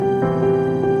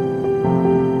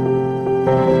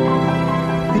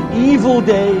evil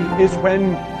day is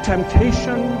when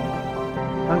temptation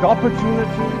and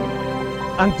opportunity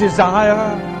and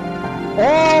desire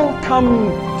all come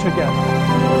together.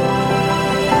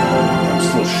 I'm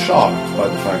still shocked by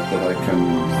the fact that I can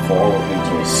fall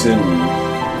into a sin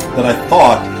that I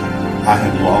thought I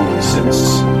had long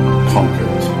since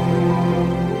conquered.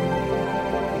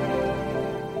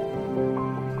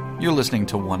 You're listening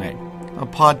to 1A, a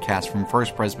podcast from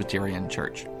First Presbyterian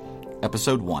Church,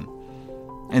 Episode 1.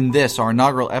 In this, our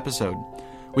inaugural episode,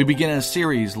 we begin a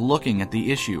series looking at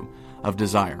the issue of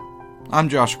desire. I'm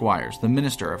Josh Squires, the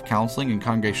Minister of Counseling and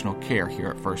Congregational Care here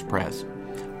at First Pres.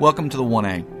 Welcome to the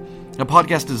 1A, a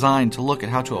podcast designed to look at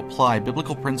how to apply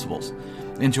biblical principles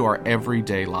into our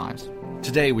everyday lives.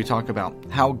 Today we talk about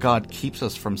how God keeps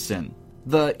us from sin,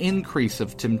 the increase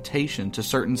of temptation to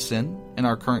certain sin in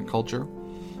our current culture,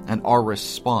 and our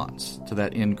response to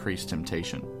that increased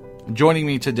temptation. Joining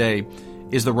me today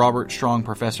is the Robert Strong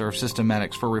Professor of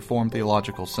Systematics for Reformed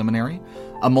Theological Seminary,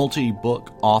 a multi-book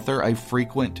author, a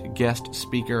frequent guest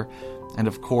speaker, and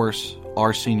of course,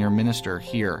 our senior minister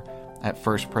here at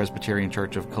First Presbyterian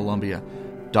Church of Columbia,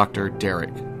 Dr.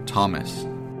 Derek Thomas.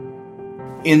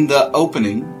 In the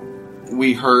opening,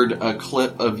 we heard a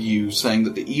clip of you saying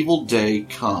that the evil day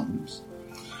comes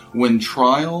when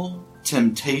trial,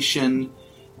 temptation,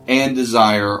 and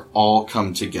desire all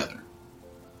come together.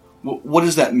 What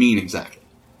does that mean exactly?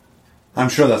 I'm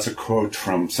sure that's a quote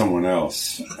from someone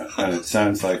else, and it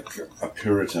sounds like a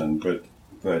Puritan,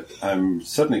 but I'm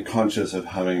certainly conscious of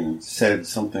having said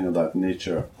something of that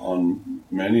nature on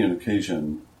many an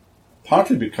occasion,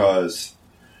 partly because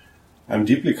I'm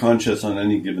deeply conscious on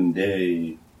any given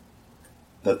day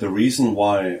that the reason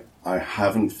why I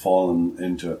haven't fallen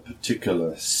into a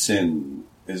particular sin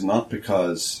is not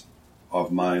because of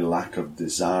my lack of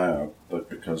desire, but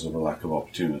because of a lack of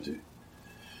opportunity.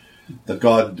 That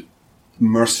God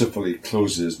mercifully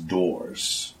closes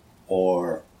doors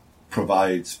or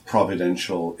provides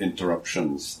providential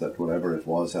interruptions, that whatever it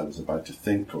was I was about to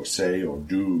think or say or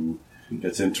do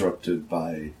gets interrupted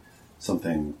by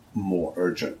something more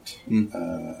urgent.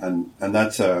 And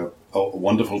that's a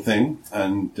wonderful thing.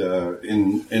 And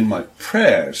in my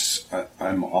prayers,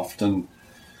 I'm often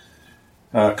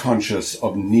conscious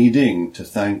of needing to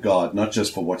thank God, not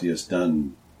just for what he has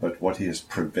done, but what he has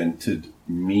prevented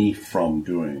me from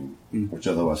doing, which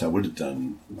otherwise I would have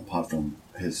done, apart from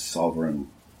his sovereign,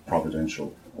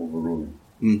 providential overruling.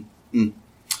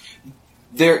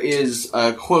 There is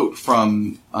a quote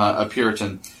from a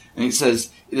Puritan, and he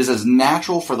says, "It is as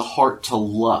natural for the heart to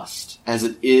lust as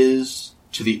it is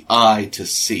to the eye to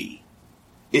see."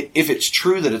 If it's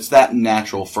true that it's that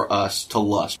natural for us to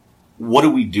lust, what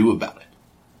do we do about it?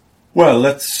 Well,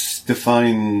 let's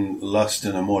define lust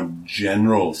in a more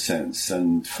general sense,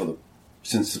 and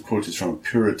since the quote is from a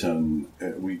Puritan,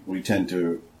 we tend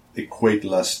to equate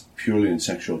lust purely in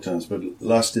sexual terms, but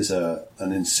lust is an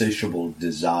insatiable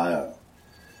desire,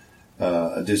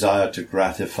 a desire to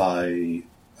gratify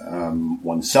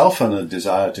oneself and a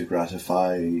desire to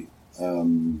gratify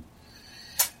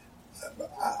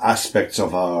aspects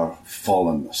of our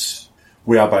fallenness.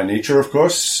 We are by nature, of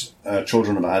course,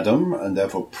 children of Adam, and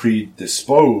therefore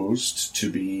predisposed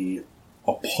to be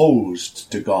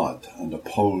opposed to God and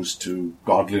opposed to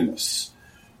godliness,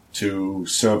 to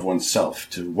serve oneself,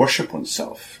 to worship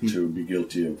oneself, to be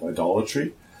guilty of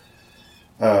idolatry.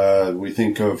 We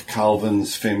think of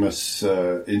Calvin's famous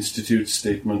Institute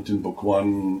statement in Book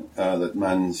 1 that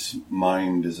man's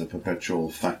mind is a perpetual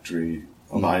factory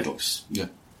of idols. Yeah.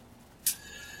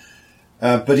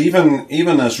 But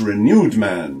even as renewed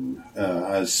man,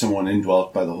 as someone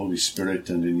indwelt by the Holy Spirit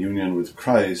and in union with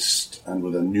Christ and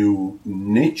with a new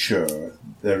nature,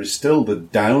 there is still the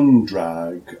down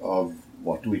drag of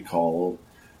what we call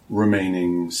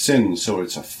remaining sin. So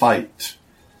it's a fight.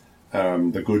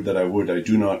 The good that I would, I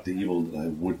do not. The evil that I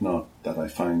would not, that I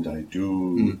find I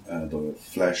do. The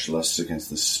flesh lusts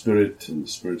against the Spirit and the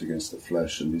Spirit against the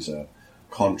flesh. And these are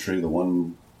contrary, the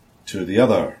one to the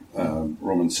other,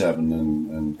 Romans 7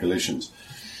 and Galatians.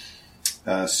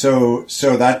 So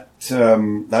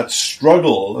that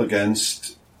struggle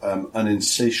against an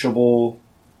insatiable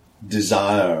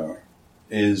desire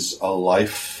is a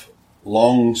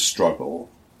lifelong struggle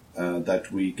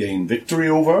that we gain victory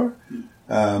over,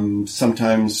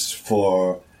 sometimes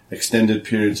for extended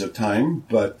periods of time,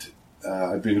 but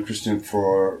I've been a Christian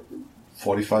for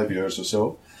 45 years or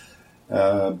so,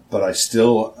 but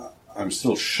I'm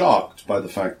still shocked by the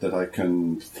fact that I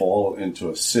can fall into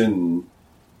a sin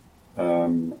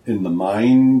in the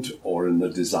mind or in the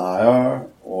desire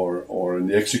or in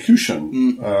the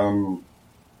execution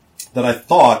that I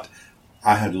thought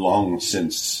I had long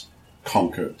since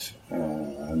conquered,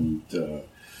 and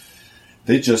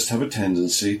they just have a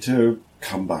tendency to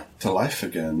come back to life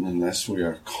again unless we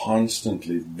are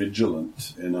constantly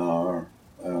vigilant in our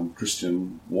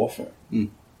Christian warfare.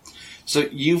 So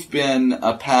you've been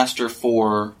a pastor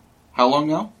for how long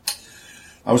now?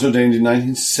 I was ordained in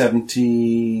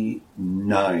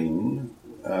 1979,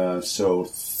 so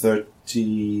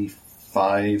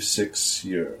 6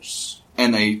 years.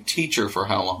 And a teacher for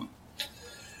how long?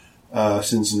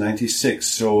 Since 96,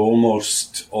 so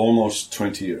almost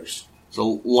 20 years. So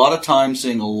a lot of time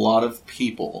seeing a lot of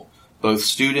people, both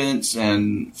students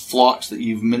and flocks that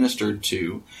you've ministered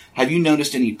to. Have you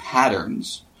noticed any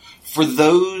patterns for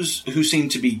those who seem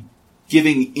to be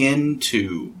giving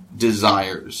into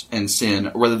desires and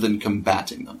sin rather than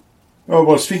combating them? Oh,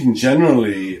 well, speaking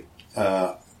generally,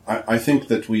 I think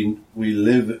that we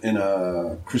live in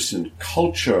a Christian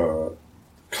culture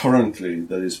currently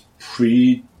that is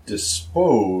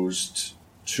predisposed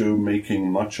to making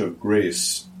much of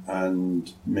grace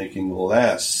and making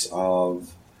less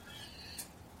of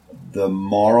the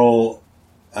moral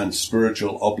and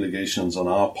spiritual obligations on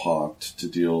our part to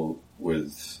deal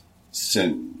with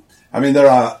sin. I mean, there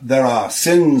are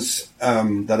sins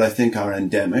that I think are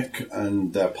endemic,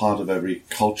 and they're part of every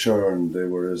culture, and they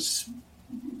were as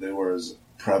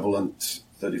prevalent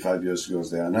 35 years ago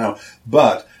as they are now.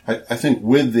 But I think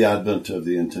with the advent of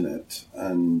the internet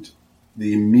and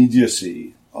the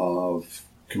immediacy of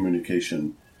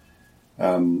communication,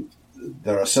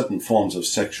 there are certain forms of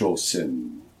sexual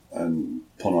sin and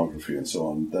pornography and so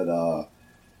on that are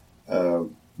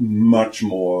much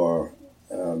more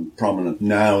prominent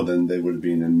now than they would have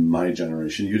been in my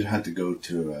generation. You'd had to go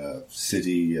to a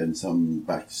city and some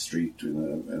back street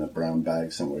in a brown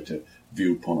bag somewhere to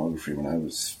view pornography when I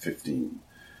was 15.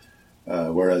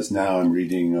 Whereas now I'm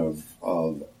reading of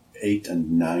 8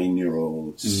 and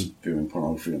 9-year-olds viewing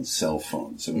pornography on cell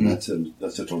phones. I mean, that's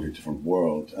a totally different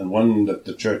world, and one that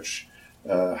the church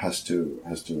has to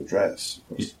address, of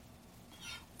course.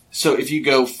 So if you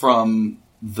go from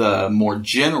the more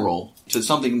general to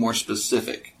something more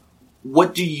specific,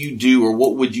 what do you do, or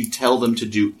what would you tell them to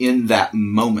do in that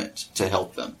moment to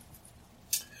help them?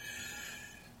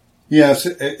 Yes,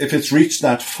 if it's reached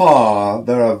that far,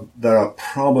 there are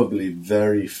probably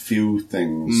very few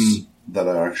things that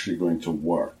are actually going to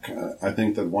work. I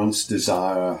think that once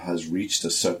desire has reached a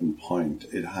certain point,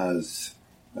 it has,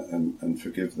 and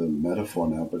forgive the metaphor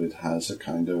now, but it has a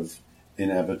kind of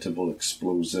inevitable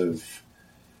explosive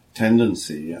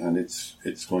tendency, and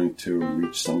it's going to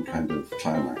reach some kind of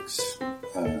climax,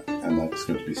 and that's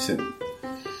going to be sin.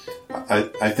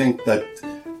 I think that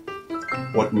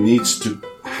what needs to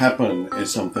happen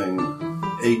is something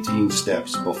 18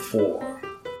 steps before.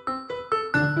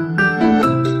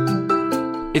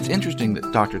 It's interesting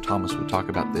that Dr. Thomas would talk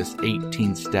about this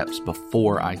 18 steps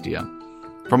before idea.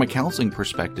 From a counseling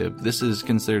perspective, this is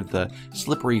considered the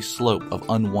slippery slope of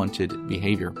unwanted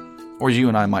behavior, or as you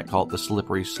and I might call it, the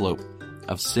slippery slope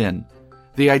of sin.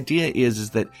 The idea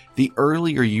is that the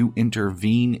earlier you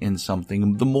intervene in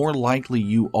something, the more likely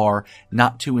you are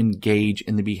not to engage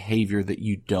in the behavior that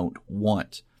you don't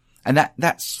want. And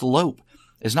that slope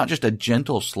is not just a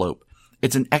gentle slope,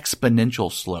 it's an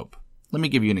exponential slope. Let me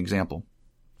give you an example.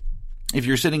 If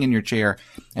you're sitting in your chair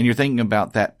and you're thinking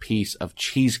about that piece of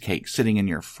cheesecake sitting in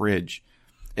your fridge,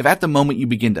 if at the moment you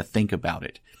begin to think about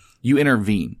it, you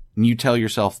intervene and you tell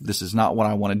yourself, this is not what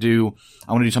I want to do.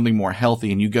 I want to do something more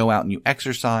healthy. And you go out and you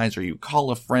exercise, or you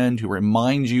call a friend who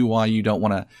reminds you why you don't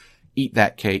want to eat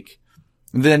that cake.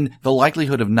 Then the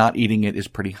likelihood of not eating it is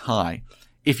pretty high.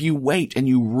 If you wait and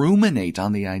you ruminate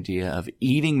on the idea of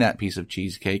eating that piece of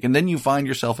cheesecake, and then you find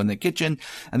yourself in the kitchen,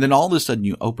 and then all of a sudden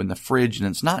you open the fridge, and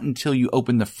it's not until you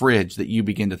open the fridge that you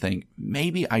begin to think,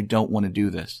 maybe I don't want to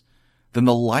do this, then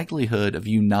the likelihood of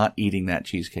you not eating that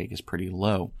cheesecake is pretty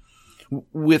low.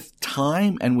 With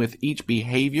time and with each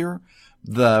behavior,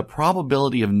 the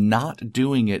probability of not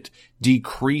doing it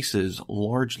decreases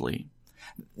largely.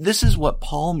 This is what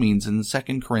Paul means in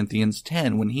 2 Corinthians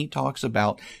 10 when he talks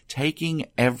about taking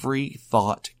every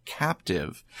thought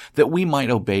captive that we might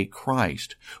obey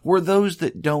Christ. We're those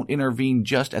that don't intervene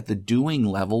just at the doing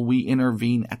level, we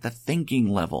intervene at the thinking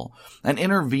level, and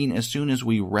intervene as soon as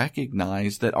we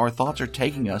recognize that our thoughts are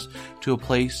taking us to a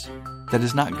place that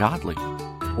is not godly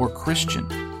or Christian.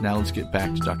 Now let's get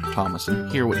back to Dr. Thomas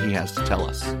and hear what he has to tell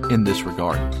us in this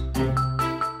regard.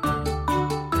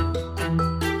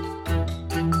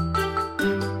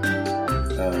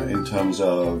 In terms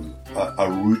of a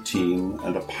routine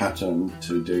and a pattern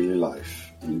to daily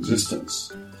life and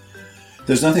existence.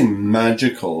 There's nothing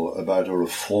magical about a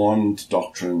reformed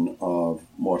doctrine of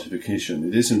mortification.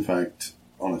 It is, in fact,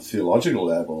 on a theological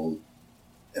level,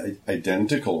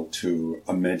 identical to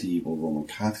a medieval Roman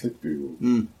Catholic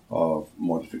view of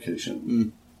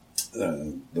mortification.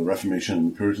 The Reformation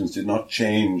and Puritans did not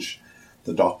change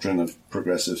the doctrine of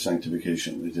progressive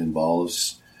sanctification. It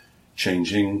involves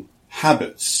changing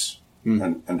habits,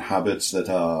 and habits that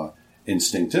are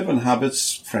instinctive, and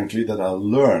habits, frankly, that are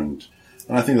learned.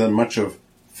 And I think that much of,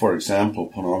 for example,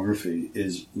 pornography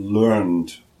is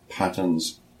learned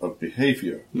patterns of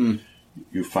behavior.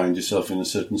 You find yourself in a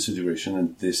certain situation,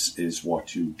 and this is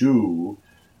what you do,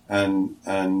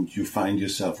 and you find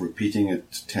yourself repeating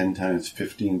it 10 times,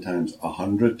 15 times,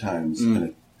 100 times, and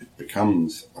it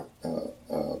becomes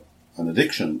an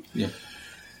addiction. Yeah.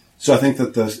 So I think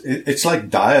that it's like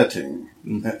dieting.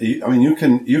 I mean, you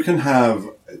can have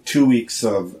 2 weeks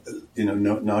of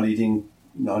not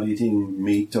eating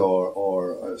meat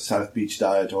or a South Beach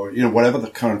diet or whatever the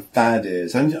current fad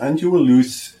is, and you will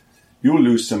lose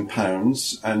some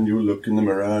pounds, and you'll look in the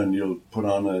mirror and you'll put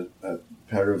on a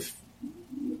pair of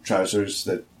trousers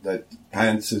that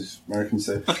pants, as Americans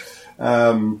say,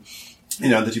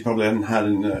 that you probably haven't had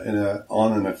in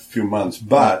a few months,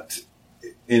 but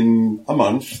in a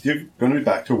month you're going to be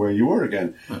back to where you were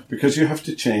again, because you have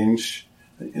to change.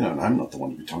 And I'm not the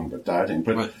one to be talking about dieting,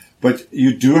 but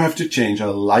you do have to change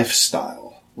a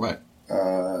lifestyle, right?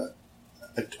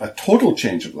 A total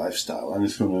change of lifestyle, and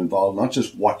it's going to involve not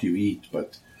just what you eat,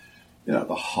 but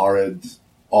the horrid,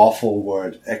 awful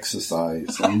word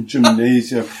exercise and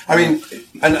gymnasium. I mean,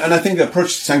 and I think the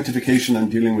approach to sanctification and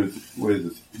dealing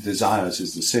with desires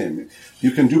is the same.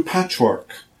 You can do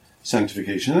patchwork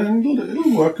sanctification, and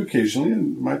it'll work occasionally,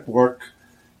 and it might work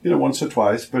once or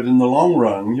twice, but in the long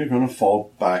run, you're going to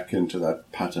fall back into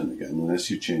that pattern again unless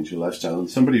you change your lifestyle. And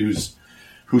somebody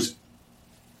whose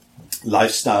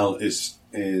lifestyle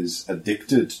is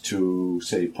addicted to,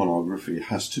 say, pornography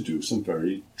has to do some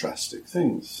very drastic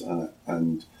things,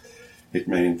 and it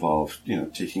may involve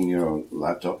taking your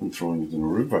laptop and throwing it in a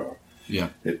river. Yeah,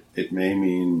 it may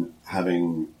mean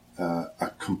having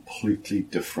a completely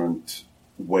different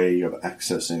way of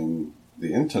accessing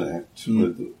the internet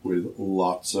with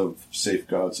lots of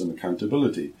safeguards and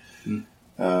accountability.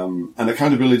 And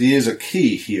accountability is a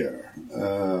key here.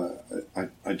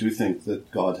 I do think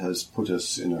that God has put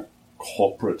us in a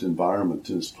corporate environment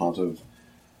as part of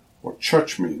what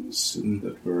church means,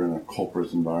 that we're in a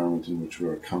corporate environment in which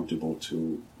we're accountable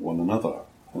to one another.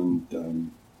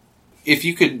 And if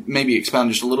you could maybe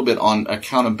expound just a little bit on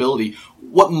accountability,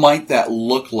 what might that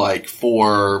look like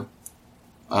for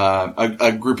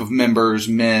a group of members,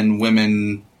 men,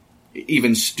 women,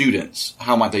 even students?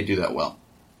 How might they do that well?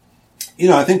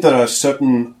 I think there are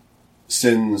certain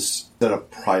sins that are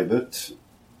private,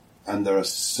 and there are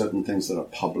certain things that are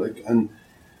public, and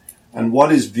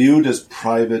what is viewed as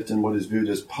private and what is viewed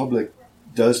as public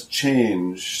does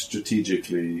change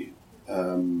strategically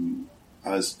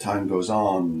as time goes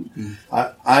on.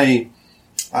 I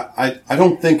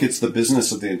don't think it's the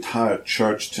business of the entire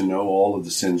church to know all of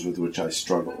the sins with which I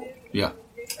struggle. Yeah.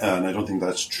 And I don't think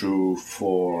that's true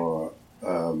for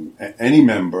any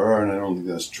member, and I don't think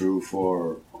that's true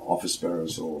for office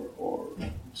bearers or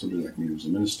somebody like me who's a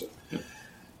minister.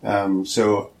 Yeah.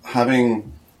 So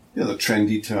having the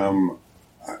trendy term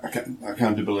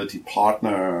accountability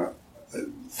partner,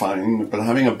 fine, but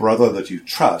having a brother that you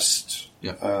trust,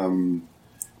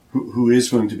 who is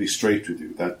going to be straight with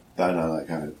you, that I like.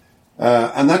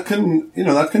 And that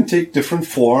can take different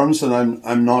forms, and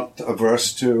I'm not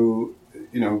averse to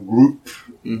group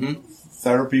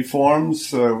therapy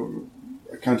forms,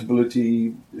 accountability,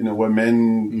 where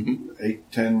men,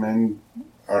 8-10 men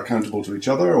are accountable to each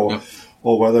other, or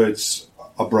whether it's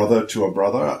a brother to a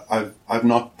brother. I've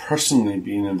not personally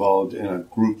been involved in a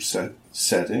group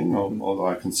setting, although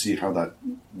I can see how that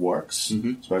works,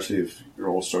 especially if you're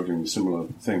all struggling with similar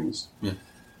things. Yeah.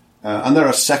 And there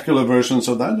are secular versions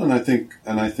of that, and I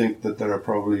think that there are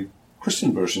probably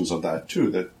Christian versions of that too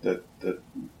that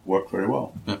work very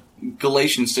well. Yeah.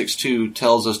 Galatians 6:2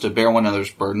 tells us to bear one another's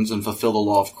burdens and fulfill the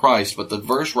law of Christ, but the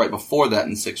verse right before that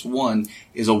in 6:1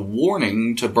 is a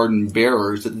warning to burden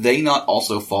bearers that they not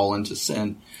also fall into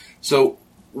sin. So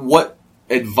what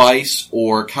advice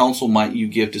or counsel might you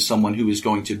give to someone who is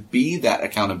going to be that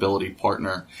accountability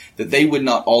partner, that they would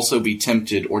not also be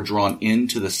tempted or drawn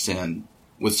into the sin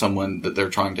with someone that they're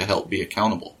trying to help be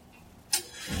accountable?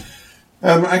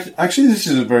 Actually, this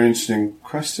is a very interesting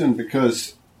question,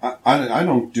 because I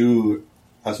don't do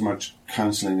as much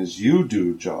counseling as you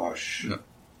do, Josh.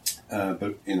 Yeah.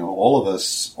 But all of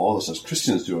us as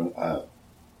Christians do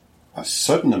a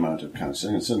certain amount of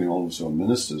counseling, and certainly all of us who are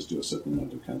ministers do a certain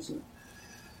amount of counseling.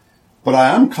 But I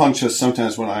am conscious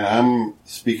sometimes when I am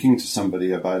speaking to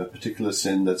somebody about a particular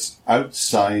sin that's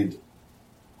outside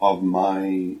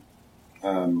my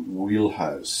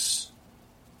wheelhouse,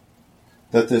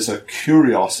 that there's a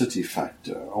curiosity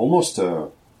factor, almost a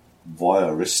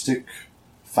voyeuristic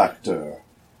factor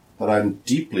that I'm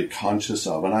deeply conscious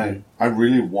of, and I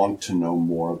really want to know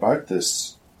more about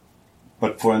this,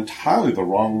 but for entirely the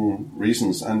wrong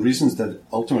reasons, and reasons that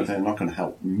ultimately are not going to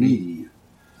help me.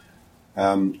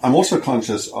 I'm also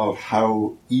conscious of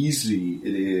how easy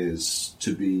it is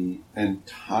to be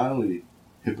entirely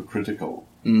hypocritical,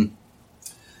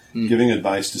 giving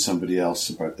advice to somebody else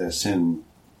about their sin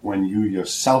when you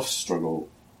yourself struggle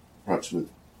perhaps with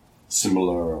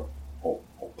similar or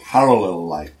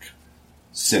parallel-like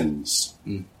sins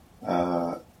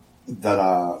that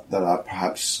are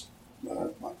perhaps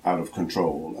out of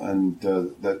control, and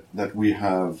that we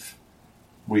have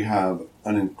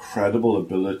an incredible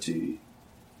ability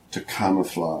to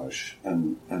camouflage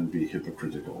and be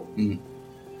hypocritical.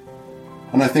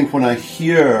 And I think when I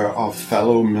hear of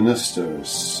fellow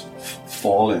ministers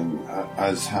falling,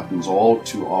 as happens all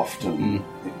too often,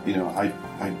 I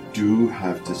do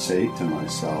have to say to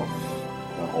myself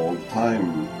all the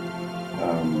time,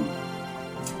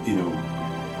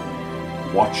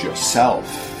 watch yourself,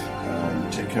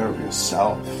 take care of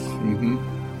yourself,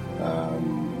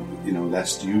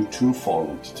 lest you too fall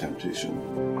into temptation.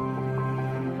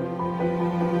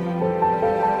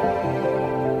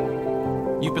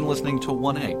 You've been listening to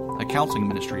 1A, a counseling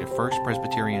ministry of First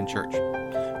Presbyterian Church.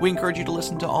 We encourage you to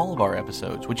listen to all of our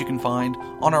episodes, which you can find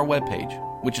on our webpage,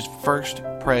 which is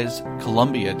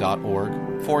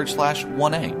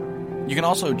firstprescolumbia.org/1A. You can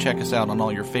also check us out on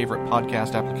all your favorite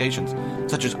podcast applications,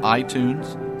 such as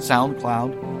iTunes,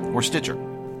 SoundCloud, or Stitcher.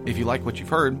 If you like what you've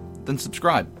heard, then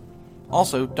subscribe.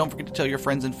 Also, don't forget to tell your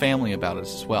friends and family about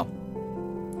us as well.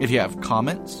 If you have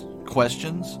comments,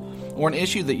 questions, or an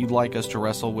issue that you'd like us to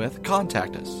wrestle with,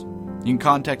 contact us. You can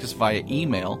contact us via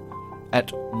email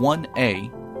at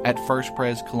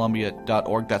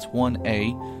 1a@firstprescolumbia.org. That's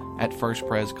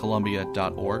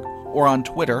 1a@firstprescolumbia.org. Or on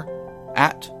Twitter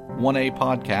at 1A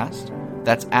Podcast.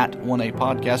 That's at 1A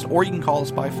Podcast. Or you can call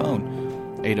us by phone,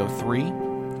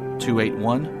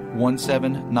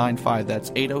 803-281-1795.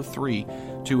 That's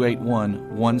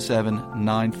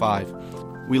 803-281-1795.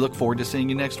 We look forward to seeing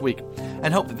you next week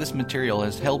and hope that this material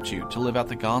has helped you to live out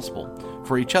the gospel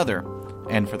for each other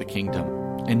and for the kingdom.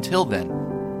 Until then,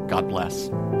 God bless.